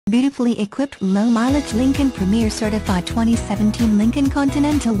Beautifully equipped low-mileage Lincoln Premier Certified 2017 Lincoln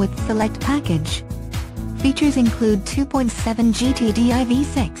Continental with Select Package. Features include 2.7 GTDI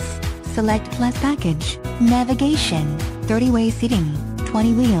V6, Select Plus Package, navigation, 30-way seating,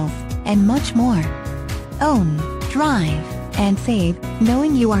 20 wheels, and much more. Own, drive, and save,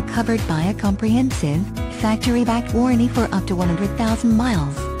 knowing you are covered by a comprehensive, factory-backed warranty for up to 100,000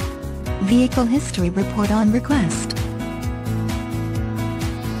 miles. Vehicle History Report on request.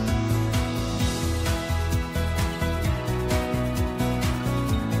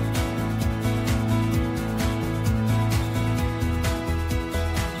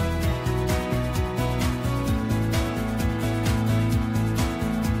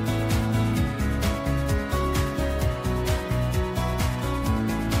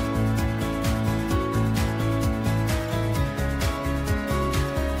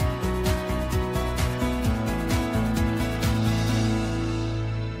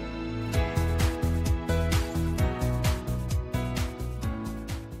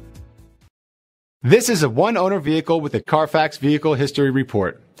 This is a one-owner vehicle with a Carfax Vehicle History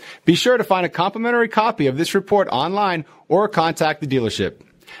Report. Be sure to find a complimentary copy of this report online or contact the dealership.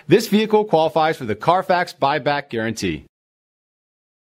 This vehicle qualifies for the Carfax Buyback Guarantee.